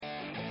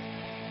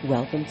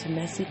Welcome to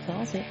Messy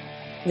Closet,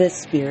 the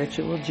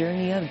spiritual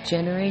journey of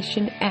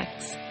Generation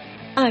X.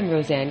 I'm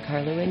Roseanne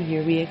Carlo, and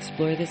here we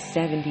explore the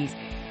 70s,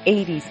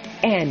 80s,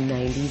 and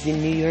 90s in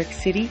New York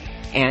City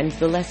and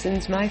the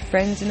lessons my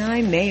friends and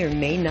I may or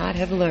may not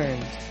have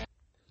learned.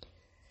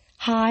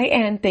 Hi,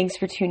 and thanks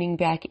for tuning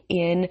back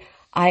in.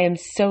 I am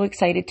so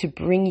excited to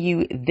bring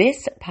you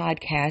this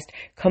podcast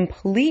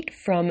complete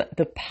from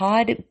the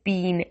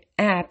Podbean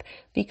app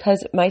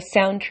because my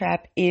sound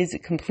trap is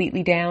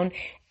completely down,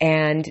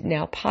 and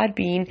now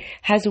Podbean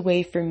has a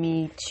way for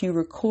me to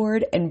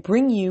record and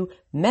bring you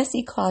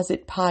Messy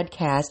Closet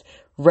podcast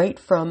right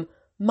from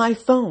my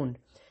phone.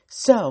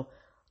 So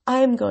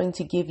I'm going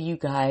to give you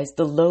guys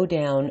the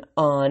lowdown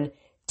on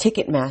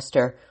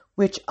Ticketmaster,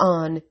 which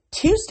on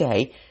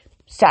Tuesday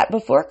sat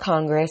before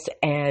Congress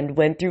and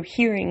went through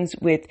hearings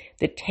with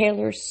the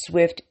Taylor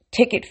Swift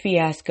ticket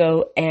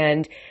fiasco.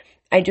 And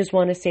I just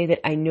want to say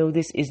that I know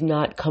this is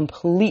not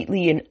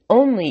completely and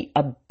only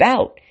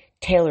about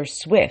Taylor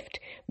Swift,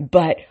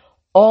 but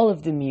all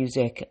of the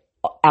music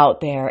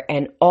out there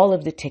and all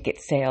of the ticket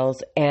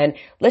sales. And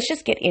let's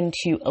just get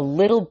into a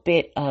little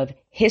bit of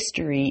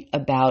history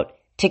about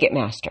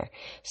Ticketmaster.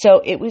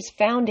 So it was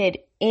founded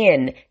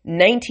in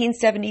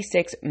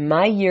 1976,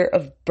 my year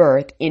of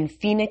birth, in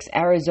Phoenix,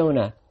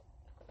 Arizona,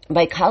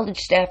 by college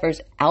staffers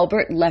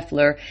Albert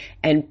Leffler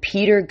and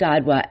Peter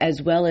Godwa, as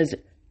well as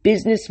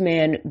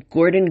businessman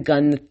Gordon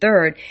Gunn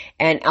III.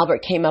 And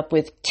Albert came up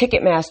with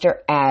Ticketmaster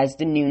as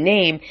the new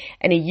name.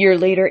 And a year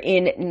later,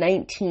 in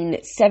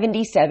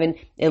 1977,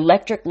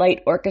 Electric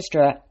Light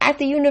Orchestra at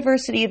the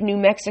University of New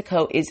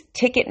Mexico is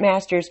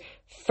Ticketmaster's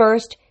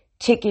first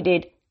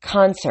ticketed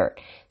concert.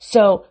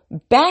 So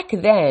back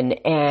then,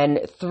 and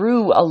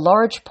through a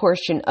large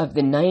portion of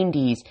the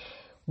 90s,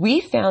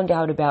 we found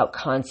out about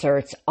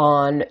concerts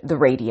on the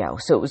radio.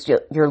 So it was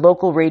your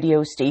local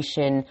radio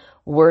station,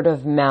 word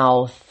of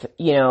mouth,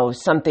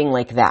 something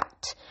like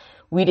that.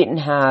 We didn't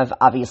have,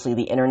 obviously,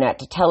 the internet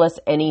to tell us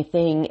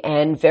anything,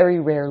 and very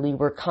rarely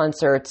were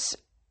concerts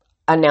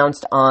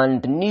announced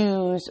on the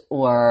news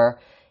or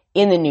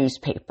in the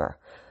newspaper.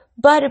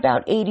 But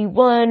about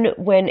 81,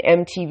 when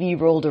MTV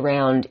rolled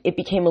around, it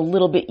became a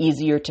little bit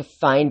easier to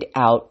find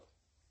out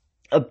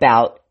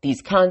about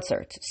these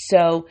concerts.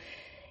 So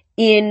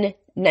in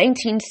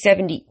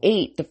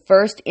 1978, the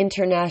first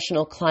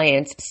international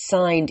clients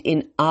signed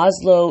in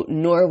Oslo,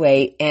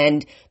 Norway,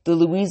 and the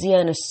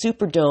Louisiana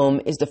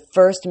Superdome is the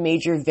first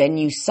major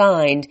venue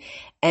signed.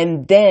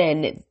 And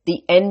then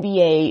the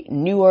NBA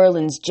New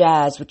Orleans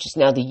Jazz, which is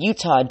now the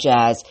Utah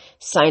Jazz,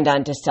 signed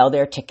on to sell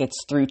their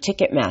tickets through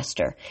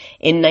Ticketmaster.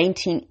 In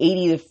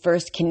 1980, the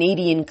first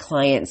Canadian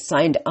client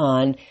signed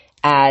on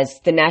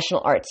as the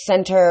National Arts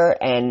Centre,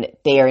 and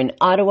they are in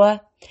Ottawa.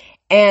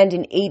 And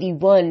in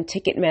 81,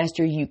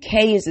 Ticketmaster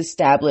UK is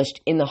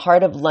established in the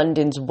heart of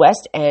London's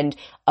West End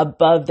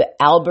above the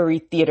Albury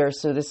Theatre.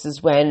 So this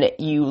is when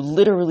you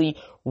literally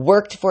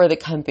worked for the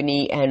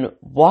company and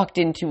walked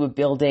into a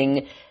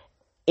building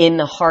in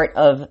the heart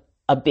of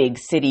a big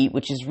city,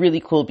 which is really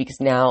cool because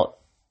now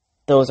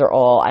those are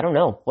all, I don't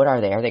know, what are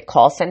they? Are they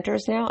call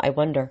centers now? I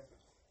wonder.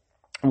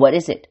 What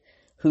is it?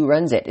 Who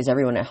runs it? Is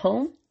everyone at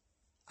home?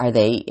 Are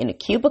they in a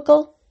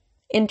cubicle?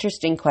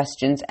 Interesting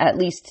questions, at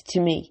least to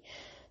me.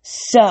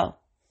 So,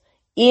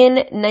 in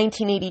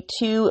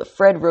 1982,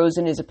 Fred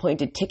Rosen is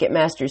appointed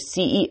Ticketmaster's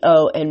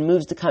CEO and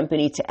moves the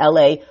company to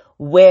LA,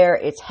 where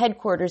its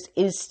headquarters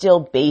is still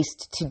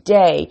based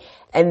today.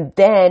 And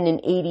then in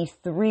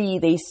 83,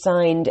 they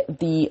signed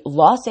the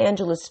Los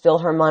Angeles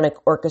Philharmonic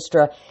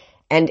Orchestra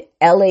and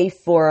LA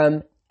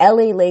Forum,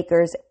 LA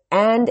Lakers,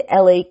 and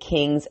LA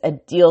Kings a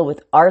deal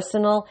with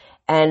Arsenal,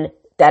 and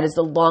that is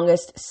the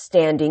longest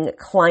standing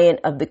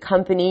client of the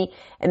company.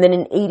 And then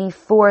in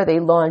 84, they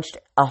launched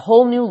a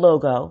whole new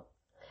logo.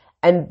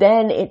 And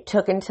then it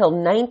took until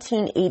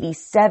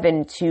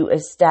 1987 to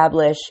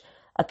establish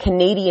a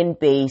Canadian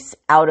base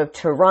out of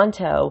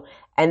Toronto.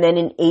 And then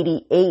in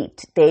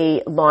 88,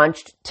 they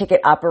launched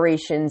ticket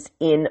operations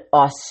in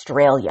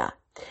Australia.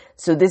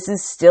 So this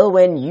is still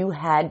when you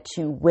had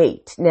to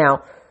wait.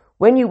 Now,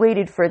 when you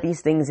waited for these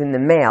things in the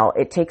mail,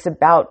 it takes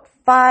about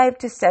 5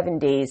 to 7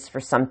 days for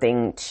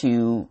something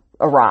to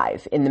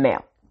arrive in the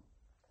mail.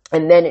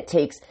 And then it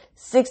takes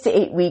 6 to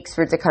 8 weeks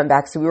for it to come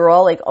back. So we were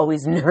all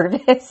always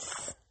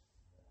nervous,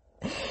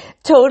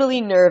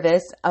 totally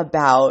nervous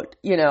about,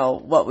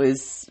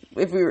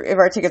 if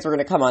our tickets were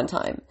going to come on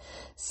time.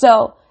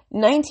 So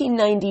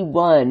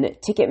 1991,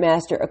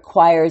 Ticketmaster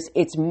acquires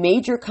its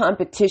major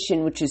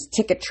competition, which is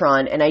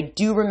Ticketron. And I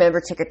do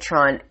remember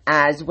Ticketron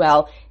as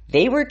well.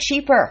 They were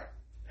cheaper.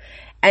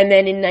 And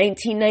then in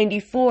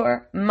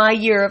 1994, my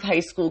year of high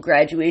school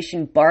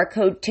graduation,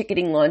 barcode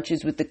ticketing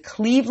launches with the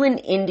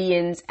Cleveland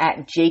Indians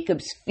at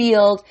Jacobs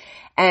Field,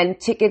 and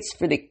tickets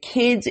for the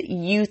Kids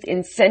Youth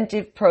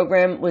Incentive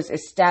Program was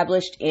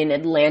established in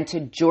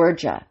Atlanta,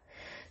 Georgia.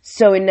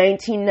 So in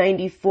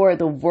 1994,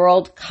 the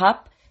World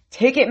Cup,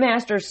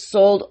 Ticketmaster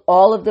sold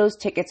all of those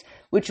tickets,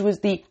 which was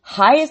the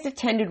highest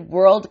attended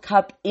World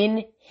Cup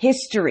in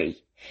history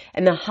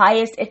and the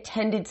highest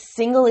attended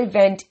single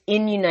event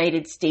in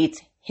United States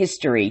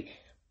history.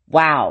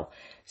 Wow.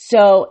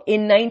 So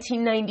in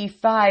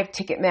 1995,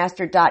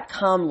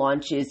 Ticketmaster.com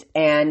launches,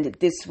 and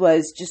this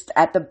was just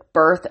at the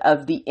birth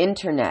of the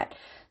internet.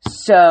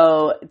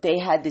 So they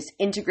had this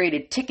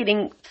integrated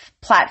ticketing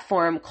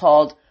platform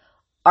called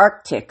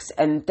Arctics,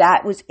 and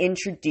that was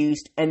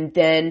introduced, and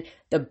then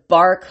the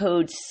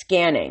barcode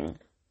scanning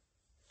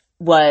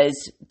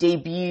was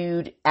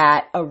debuted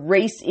at a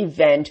race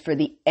event for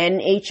the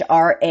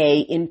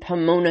NHRA in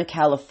Pomona,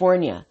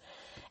 California.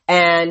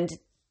 And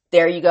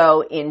there you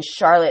go, in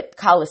Charlotte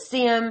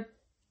Coliseum,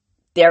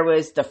 there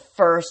was the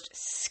first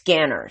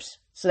scanners.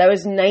 So that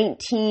was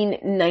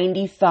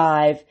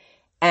 1995.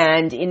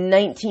 And in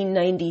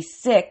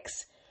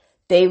 1996,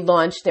 they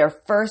launched their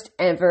first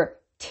ever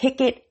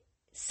ticket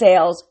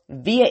sales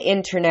via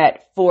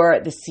internet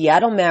for the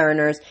Seattle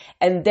Mariners.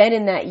 And then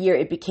in that year,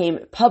 it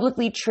became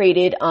publicly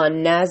traded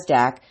on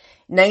NASDAQ.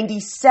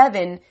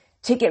 97,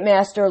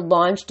 Ticketmaster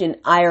launched in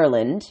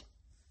Ireland.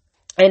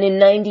 And in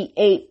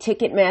 98,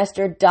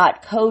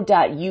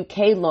 Ticketmaster.co.uk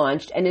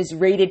launched and is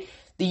rated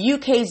the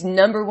UK's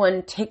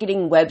 #1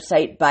 ticketing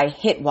website by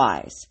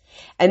Hitwise.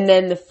 And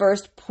then the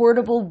first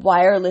portable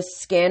wireless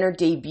scanner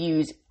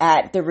debuts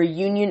at the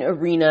Reunion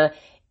Arena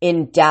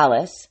in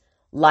Dallas.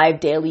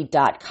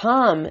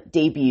 LiveDaily.com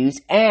debuts,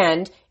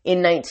 and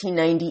in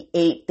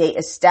 1998, they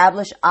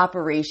established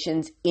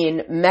operations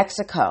in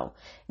Mexico.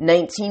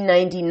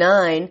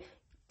 1999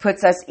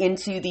 puts us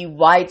into the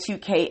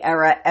Y2K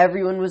era.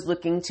 Everyone was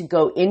looking to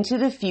go into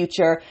the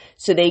future,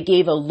 so they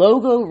gave a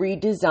logo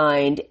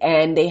redesigned,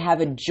 and they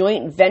have a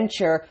joint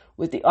venture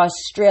with the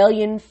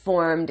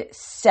Australian-formed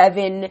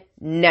 7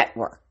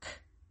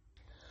 Network.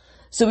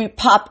 So we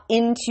pop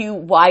into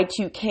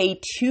Y2K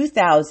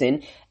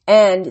 2000,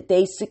 and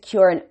they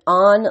secure an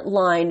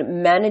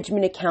online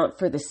management account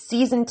for the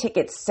season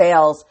ticket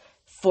sales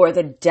for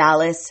the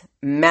Dallas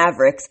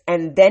Mavericks.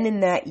 And then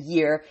in that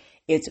year,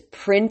 it's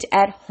print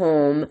at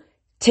home,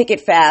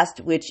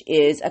 Ticketfast, which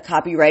is a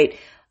copyright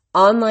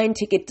online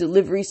ticket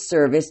delivery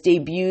service,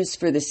 debuts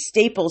for the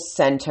Staples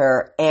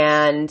Center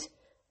and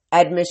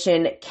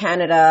Admission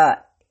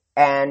Canada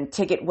and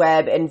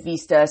TicketWeb and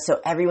Vista. So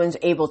everyone's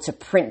able to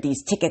print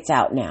these tickets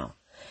out now.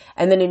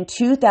 And then in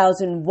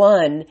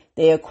 2001,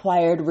 they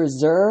acquired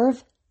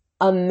Reserve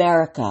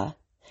America,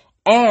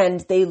 and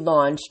they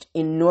launched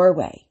in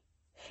Norway.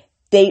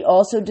 They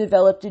also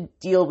developed a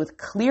deal with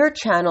Clear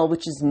Channel,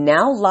 which is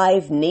now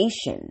Live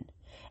Nation,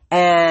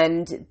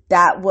 and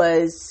that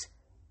was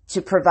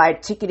to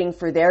provide ticketing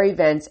for their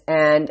events.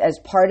 And as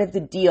part of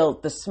the deal,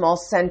 the small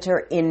center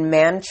in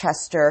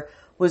Manchester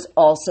was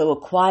also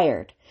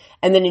acquired.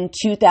 And then in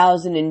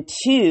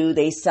 2002,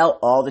 they sell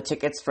all the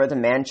tickets for the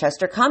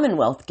Manchester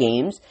Commonwealth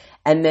Games.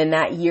 And then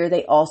that year,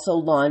 they also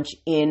launch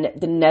in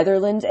the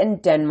Netherlands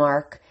and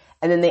Denmark.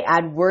 And then they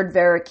add word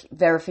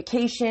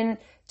verification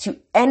to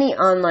any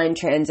online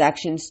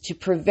transactions to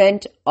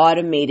prevent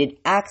automated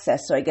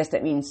access. So I guess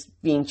that means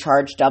being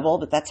charged double,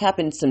 but that's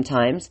happened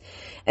sometimes.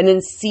 And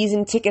then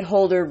season ticket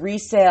holder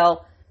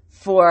resale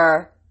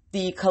for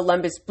the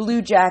Columbus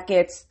Blue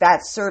Jackets.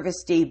 That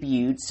service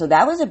debuted. So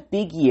that was a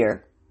big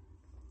year.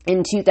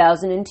 In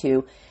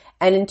 2002,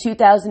 and in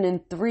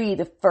 2003,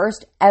 the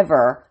first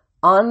ever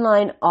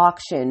online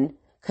auction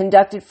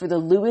conducted for the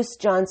Lewis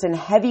Johnson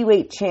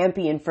Heavyweight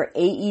Champion for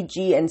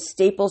AEG and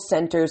Staples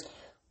Centers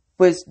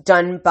was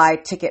done by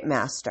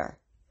Ticketmaster.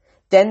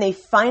 Then they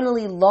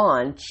finally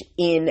launch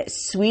in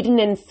Sweden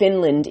and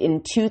Finland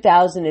in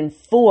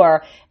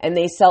 2004, and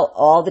they sell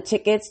all the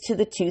tickets to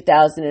the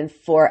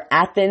 2004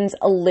 Athens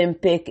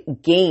Olympic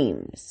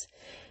Games.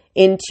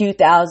 In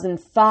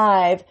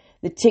 2005,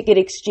 the ticket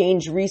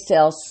exchange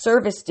resale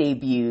service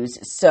debuts.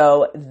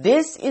 So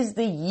this is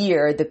the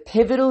year, the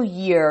pivotal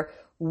year,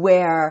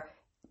 where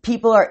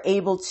people are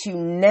able to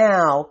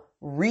now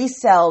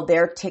resell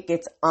their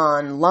tickets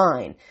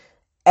online.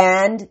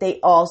 And they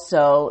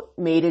also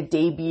made a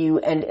debut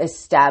and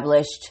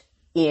established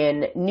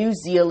in New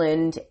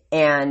Zealand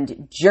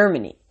and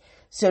Germany.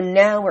 So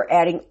now we're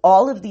adding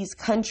all of these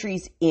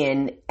countries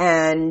in,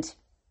 and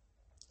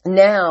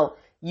now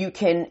you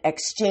can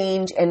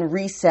exchange and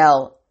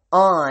resell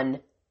on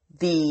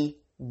the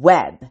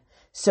web.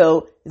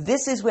 So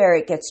this is where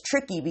it gets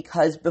tricky,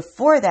 because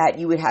before that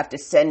you would have to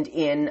send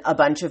in a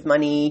bunch of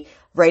money,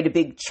 write a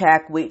big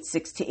check, wait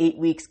 6 to 8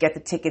 weeks, get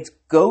the tickets,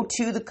 go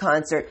to the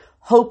concert,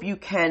 hope you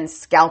can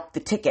scalp the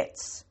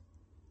tickets.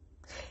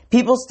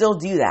 People still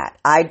do that.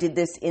 I did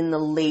this in the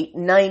late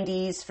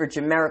 90s for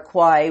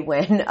Jamiroquai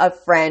when a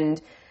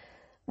friend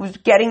was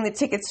getting the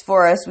tickets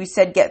for us. We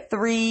said get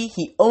 3.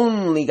 He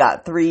only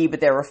got 3,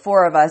 but there were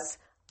 4 of us.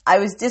 I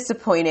was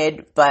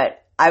disappointed,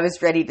 but I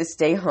was ready to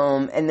stay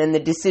home. And then the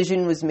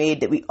decision was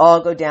made that we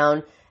all go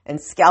down and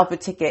scalp a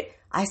ticket.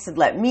 I said,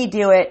 let me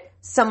do it.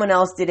 Someone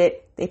else did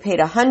it. They paid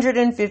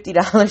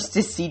 $150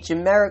 to see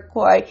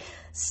Jamiroquai,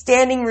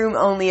 standing room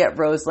only at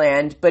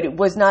Roseland, but it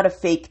was not a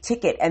fake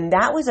ticket. And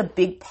that was a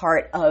big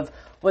part of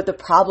what the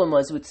problem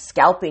was with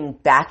scalping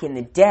back in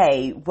the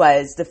day,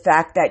 was the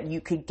fact that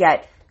you could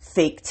get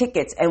fake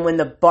tickets. And when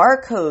the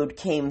barcode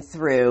came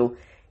through,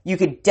 you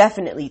could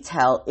definitely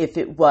tell if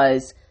it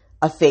was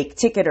a fake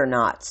ticket or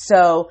not.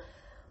 So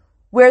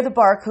where the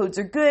barcodes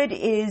are good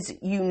is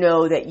you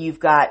know that you've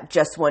got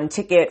just one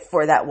ticket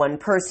for that one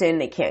person.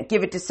 They can't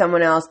give it to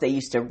someone else. They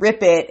used to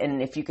rip it,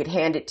 and if you could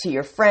hand it to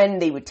your friend,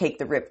 they would take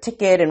the ripped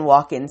ticket and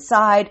walk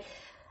inside.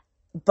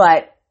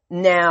 But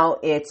now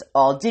it's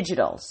all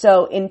digital.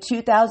 So in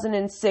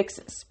 2006,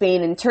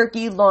 Spain and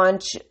Turkey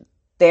launched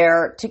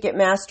their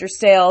Ticketmaster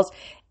sales,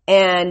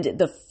 and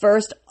the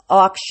first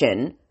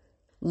auction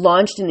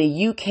launched in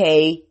the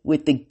UK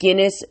with the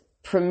Guinness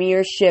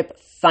Premiership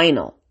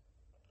Final.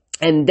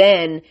 And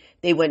then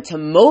they went to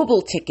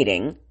mobile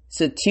ticketing.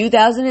 So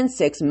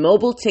 2006,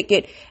 mobile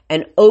ticket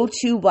and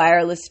O2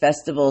 wireless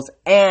festivals.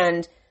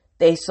 And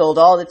they sold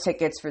all the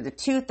tickets for the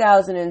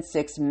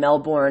 2006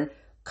 Melbourne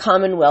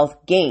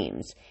Commonwealth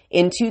Games.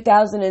 In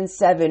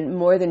 2007,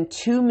 more than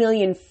 2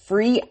 million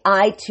free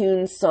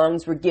iTunes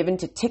songs were given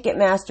to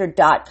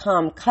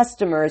Ticketmaster.com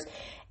customers.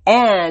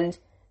 And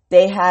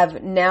they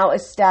have now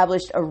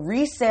established a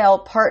resale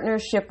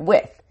partnership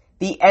with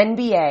the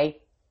NBA,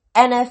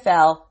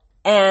 NFL,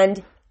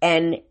 and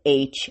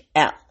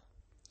NHL.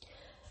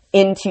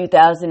 In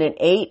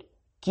 2008,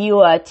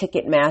 Gioa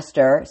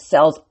Ticketmaster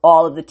sells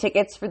all of the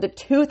tickets for the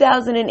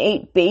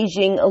 2008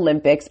 Beijing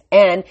Olympics,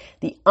 and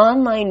the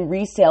online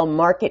resale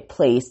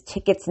marketplace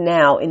Tickets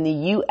Now in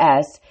the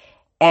US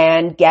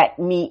and Get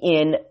Me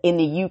in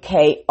the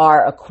UK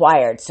are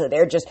acquired. So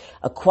they're just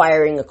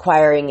acquiring.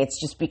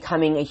 It's just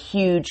becoming a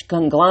huge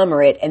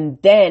conglomerate. And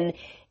then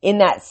in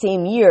that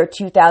same year,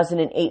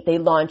 2008, they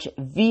launch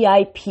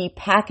VIP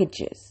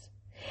packages.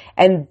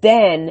 And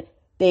then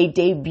they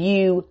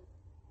debut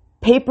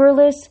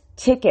paperless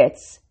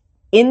tickets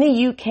in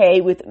the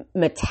UK with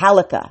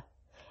Metallica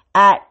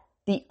at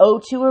the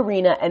O2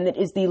 Arena, and it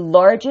is the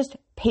largest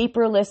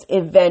paperless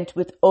event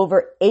with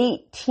over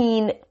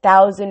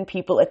 18,000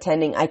 people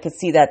attending. I could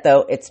see that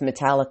though. It's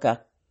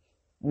Metallica.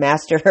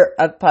 Master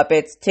of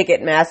Puppets,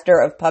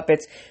 Ticketmaster of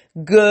Puppets.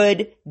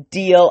 Good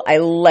deal. I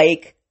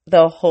like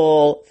the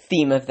whole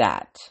theme of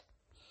that.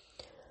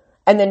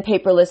 And then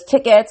paperless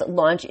tickets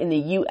launch in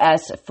the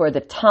US for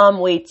the Tom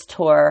Waits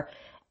tour,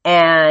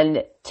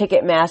 and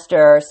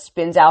Ticketmaster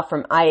spins out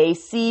from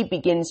IAC,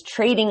 begins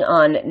trading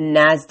on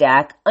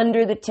NASDAQ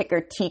under the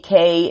ticker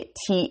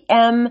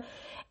TKTM,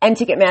 and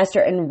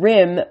Ticketmaster and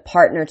RIM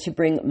partner to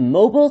bring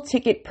mobile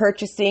ticket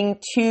purchasing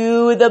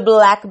to the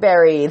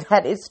BlackBerry.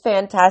 That is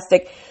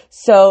fantastic.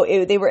 So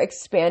they were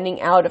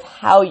expanding out of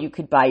how you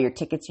could buy your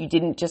tickets. You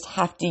didn't just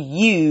have to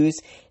use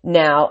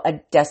now a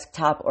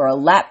desktop or a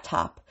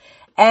laptop.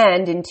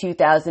 And in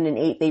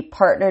 2008, they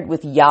partnered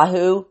with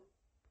Yahoo.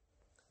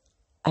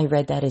 I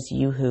read that as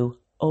Yoo-hoo.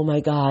 Oh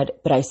my God.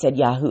 But I said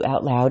Yahoo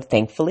out loud,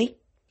 thankfully.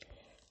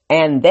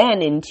 And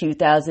then in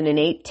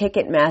 2008,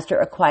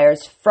 Ticketmaster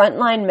acquires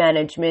Frontline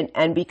Management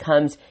and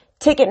becomes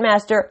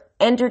Ticketmaster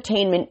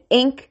Entertainment,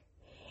 Inc.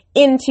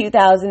 In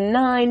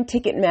 2009,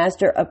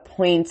 Ticketmaster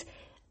appoints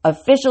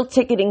Official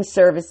Ticketing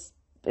Services.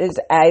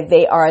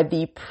 They are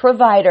the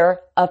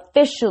provider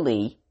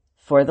officially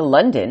for the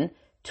London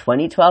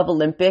 2012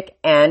 Olympic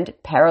and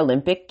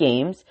Paralympic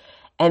Games.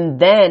 And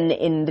then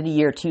in the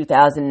year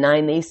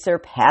 2009, they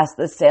surpassed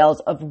the sales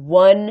of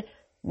 1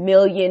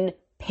 million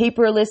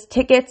paperless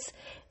tickets.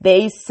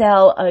 They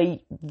sell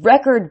a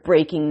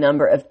record-breaking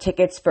number of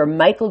tickets for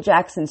Michael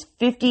Jackson's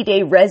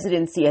 50-day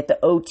residency at the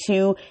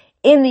O2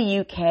 in the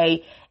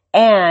UK.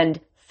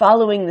 And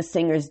following the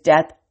singer's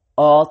death,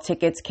 all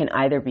tickets can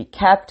either be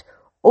kept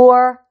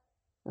or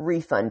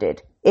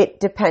refunded. It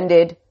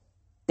depended.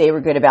 They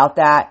were good about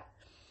that.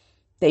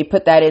 They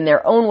put that in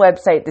their own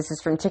website. This is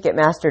from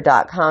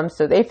Ticketmaster.com,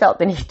 so they felt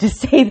the need to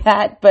say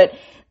that, but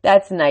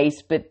that's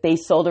nice. But they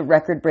sold a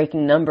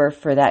record-breaking number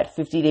for that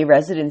 50-day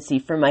residency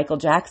for Michael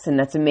Jackson.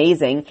 That's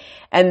amazing.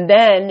 And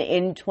then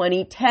in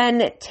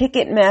 2010,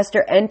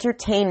 Ticketmaster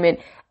Entertainment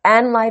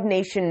and Live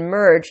Nation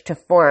merged to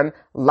form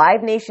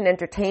Live Nation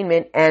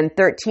Entertainment, and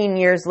 13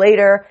 years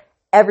later,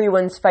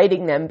 everyone's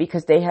fighting them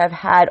because they have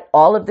had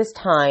all of this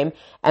time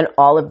and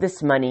all of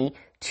this money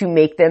to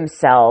make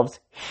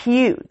themselves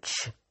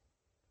huge.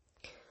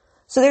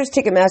 So there's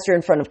Ticketmaster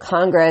in front of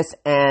Congress,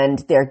 and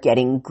they're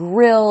getting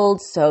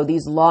grilled. So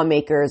these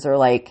lawmakers are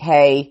like,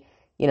 hey,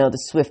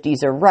 the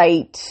Swifties are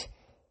right.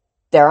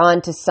 They're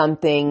on to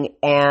something,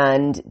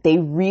 and they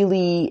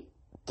really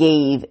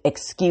gave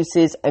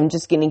excuses. I'm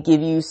just going to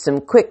give you some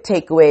quick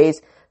takeaways.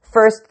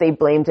 First, they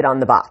blamed it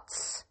on the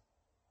bots.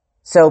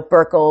 So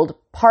Burkhold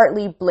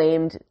partly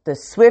blamed the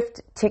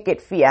Swift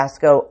ticket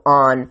fiasco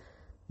on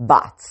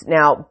bots.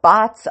 Now,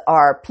 bots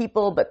are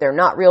people, but they're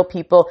not real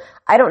people.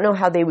 I don't know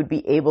how they would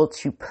be able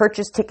to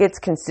purchase tickets,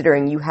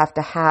 considering you have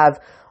to have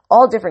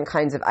all different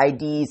kinds of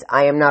IDs.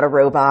 I am not a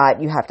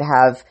robot. You have to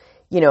have,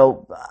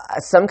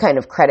 some kind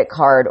of credit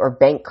card or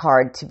bank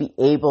card to be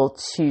able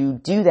to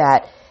do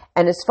that.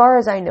 And as far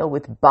as I know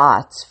with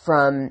bots,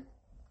 from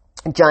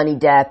Johnny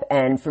Depp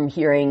and from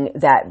hearing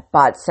that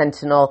Bot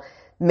Sentinel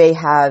may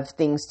have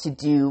things to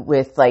do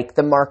with like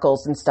the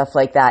Markles and stuff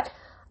like that,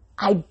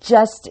 I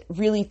just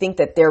really think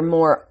that they're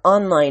more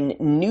online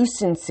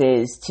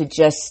nuisances to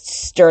just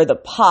stir the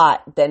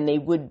pot than they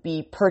would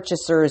be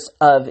purchasers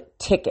of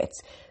tickets.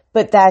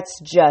 But that's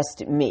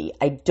just me.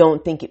 I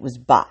don't think it was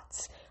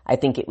bots. I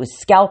think it was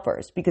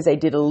scalpers, because I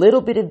did a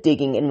little bit of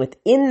digging, and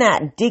within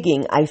that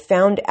digging, I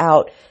found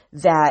out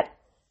that,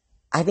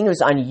 I think it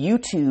was on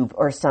YouTube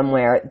or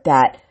somewhere,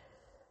 that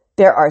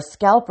there are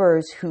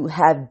scalpers who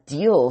have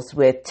deals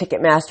with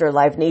Ticketmaster,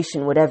 Live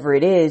Nation, whatever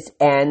it is,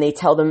 and they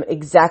tell them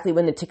exactly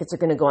when the tickets are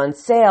going to go on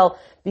sale,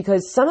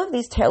 because some of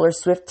these Taylor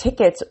Swift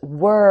tickets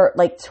were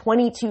like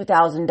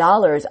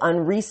 $22,000 on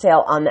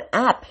resale on the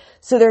app.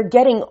 So they're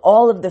getting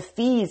all of the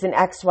fees in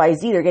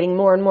XYZ. They're getting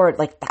more and more,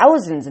 like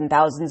thousands and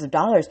thousands of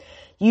dollars.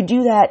 You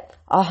do that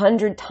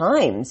 100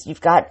 times, you've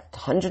got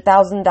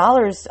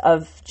 $100,000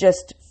 of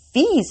just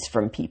fees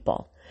from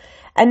people.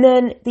 And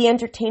then the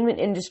entertainment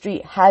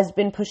industry has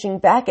been pushing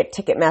back at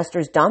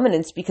Ticketmaster's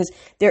dominance, because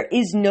there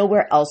is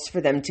nowhere else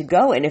for them to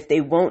go. And if they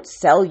won't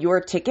sell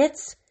your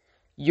tickets,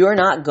 you're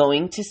not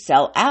going to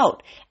sell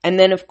out. And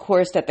then, of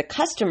course, that the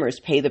customers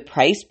pay the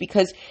price,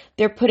 because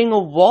they're putting a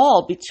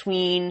wall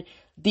between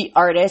the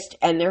artist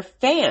and their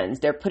fans.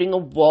 They're putting a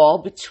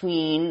wall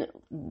between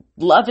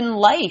love and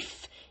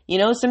life. You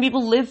know, some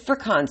people live for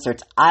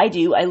concerts. I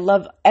do. I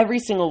love every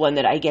single one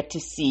that I get to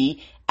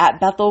see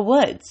at Bethel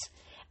Woods.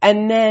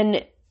 And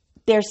then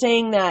they're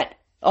saying that,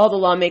 all the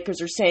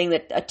lawmakers are saying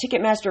that a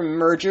Ticketmaster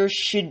merger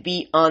should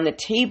be on the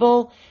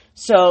table.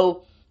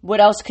 So what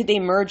else could they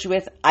merge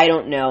with? I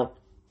don't know.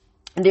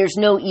 There's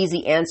no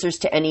easy answers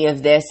to any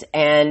of this.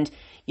 And,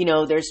 you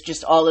know, there's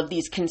just all of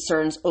these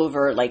concerns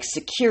over like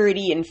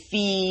security and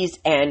fees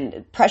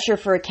and pressure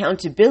for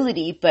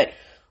accountability. But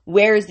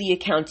where is the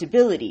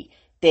accountability?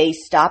 They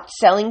stopped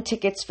selling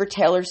tickets for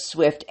Taylor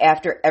Swift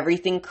after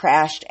everything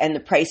crashed and the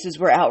prices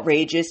were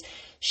outrageous.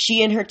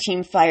 She and her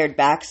team fired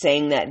back,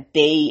 saying that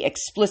they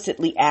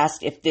explicitly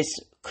asked if this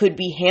could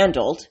be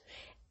handled.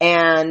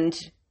 And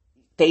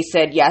they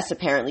said, yes,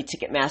 apparently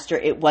Ticketmaster,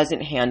 it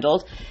wasn't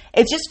handled.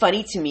 It's just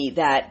funny to me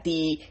that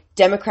the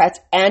Democrats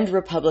and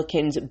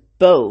Republicans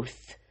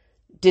both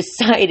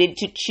decided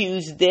to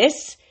choose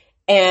this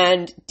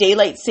and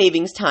daylight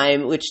savings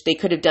time, which they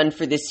could have done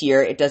for this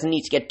year. It doesn't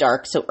need to get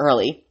dark so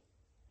early.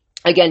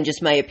 Again,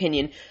 just my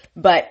opinion.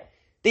 But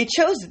they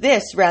chose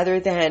this rather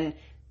than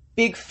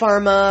Big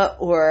Pharma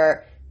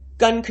or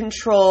gun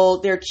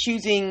control. They're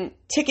choosing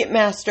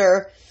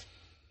Ticketmaster.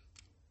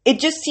 It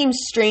just seems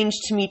strange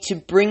to me to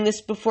bring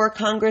this before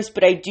Congress,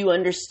 but I do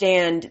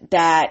understand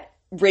that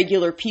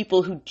regular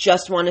people who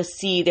just want to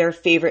see their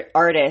favorite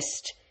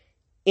artist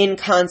in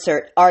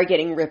concert are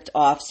getting ripped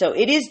off. So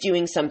it is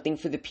doing something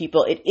for the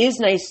people. It is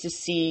nice to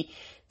see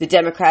the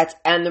Democrats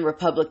and the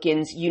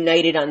Republicans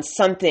united on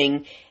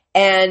something.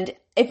 And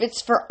if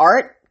it's for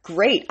art,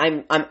 great.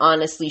 I'm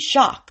honestly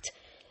shocked.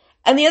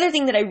 And the other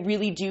thing that I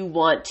really do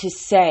want to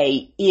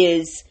say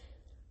is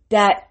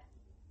that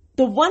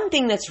the one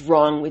thing that's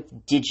wrong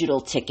with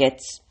digital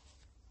tickets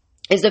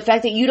is the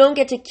fact that you don't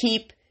get to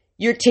keep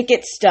your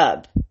ticket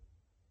stub.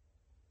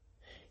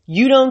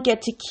 You don't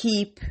get to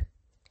keep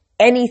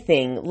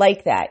anything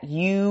like that.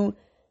 You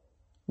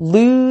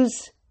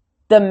lose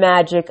the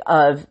magic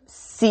of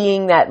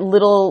seeing that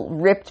little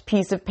ripped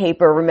piece of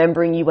paper,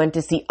 remembering you went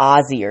to see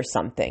Ozzy or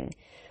something.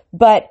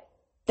 But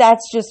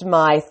that's just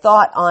my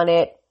thought on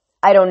it.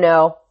 I don't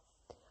know.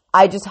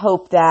 I just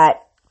hope that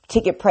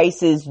ticket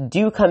prices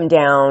do come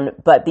down,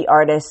 but the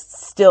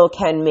artists still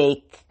can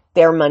make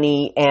their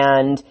money,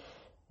 and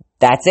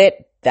that's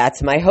it.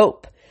 That's my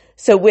hope.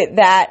 So with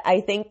that, I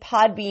thank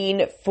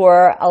Podbean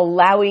for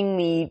allowing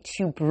me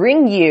to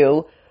bring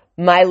you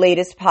my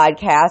latest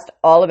podcast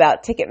all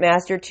about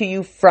Ticketmaster to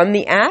you from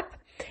the app.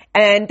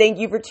 And thank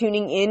you for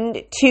tuning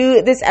in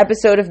to this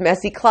episode of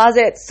Messy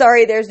Closet.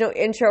 Sorry, there's no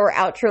intro or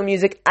outro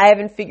music. I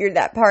haven't figured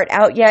that part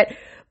out yet.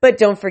 But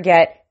don't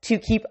forget to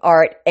keep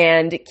art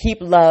and keep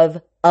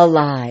love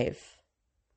alive.